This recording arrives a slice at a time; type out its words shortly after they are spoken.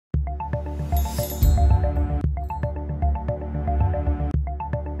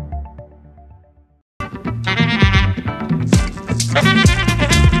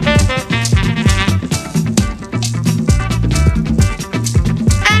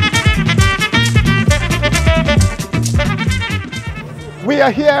We are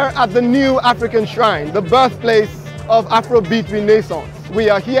here at the new African Shrine, the birthplace of Afro-beat Renaissance.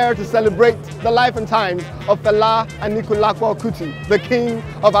 We are here to celebrate the life and times of Fela Anikulapo Kuti, the king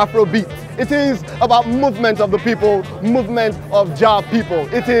of Afro-beat. It is about movement of the people, movement of Jah people.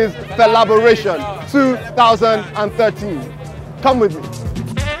 It is Felabration 2013. Come with me.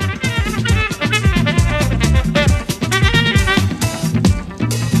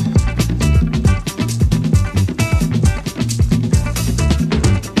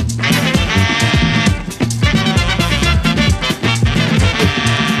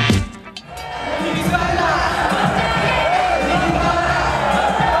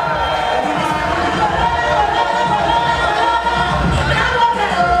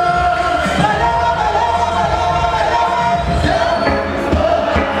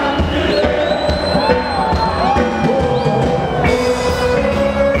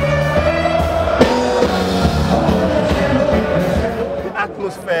 The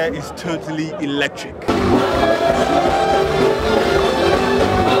atmosphere is totally electric.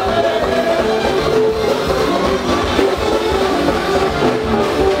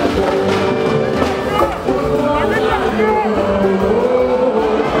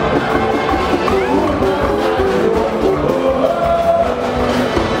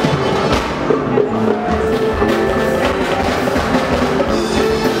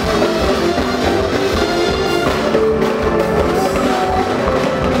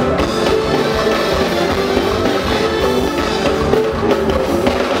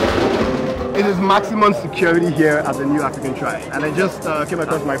 It is maximum security here at the new African Shrine, and I just came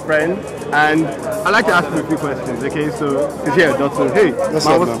across my friend, and I'd like to ask him a few questions. Okay, so he's here, Dotson. Hey, what's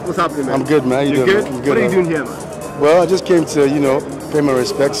happening, man? I'm good, man. You good? What are you doing here, man? Well, I just came to, pay my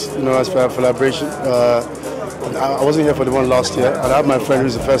respects, as for Felabration. I wasn't here for the one last year, and I have my friend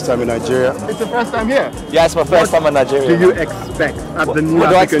who's the first time in Nigeria. It's the first time here? Yeah, it's my first time in Nigeria. What do you expect at the new African Shrine? What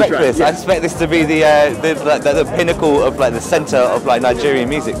do I expect this? Yeah. I expect this to be the pinnacle of the centre of Nigerian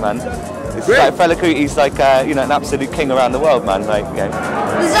music, man. It's like Fela Kuti's like an absolute king around the world, man.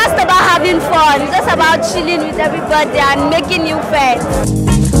 It's just about having fun. It's just about chilling with everybody and making new friends.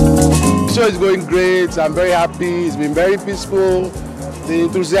 The show is going great. I'm very happy. It's been very peaceful. The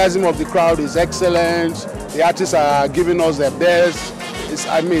enthusiasm of the crowd is excellent. The artists are giving us their best.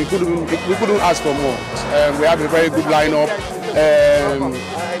 We couldn't ask for more. We have a very good lineup.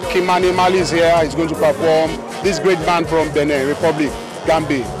 Kimani Mali is here. He's going to perform. This great band from Benin Republic,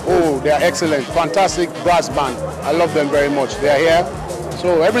 Gambia. Oh, they are excellent. Fantastic brass band. I love them very much. They are here.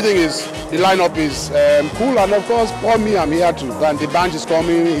 So the lineup is cool, and of course for me, I'm here too. And the band is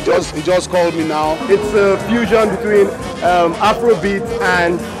coming. He just called me now. It's a fusion between Afrobeat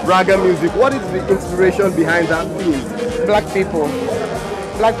and Reggae music. What is the inspiration behind that theme? Black people.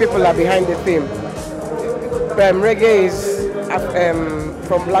 Black people are behind the theme. Reggae is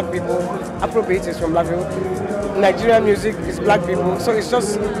from black people. Afrobeat is from black people. Nigerian music is black people. So it's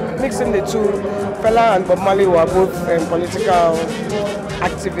just mixing the two. Fela and Bob Marley were both political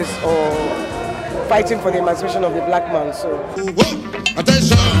activists or fighting for the emancipation of the black man. So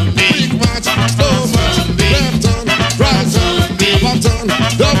attention, quick march, slow march, left on, right on, about on,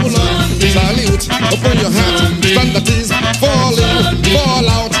 double on, salute, open your hand, stand that is falling, fall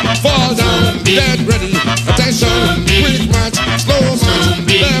out, fall down, dead ready. Attention, quick march, slow march,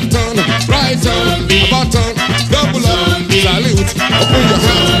 left on, right on, about on, double on, salute, open your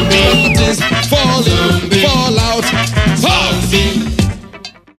hand, stand that is falling, fall out, fall.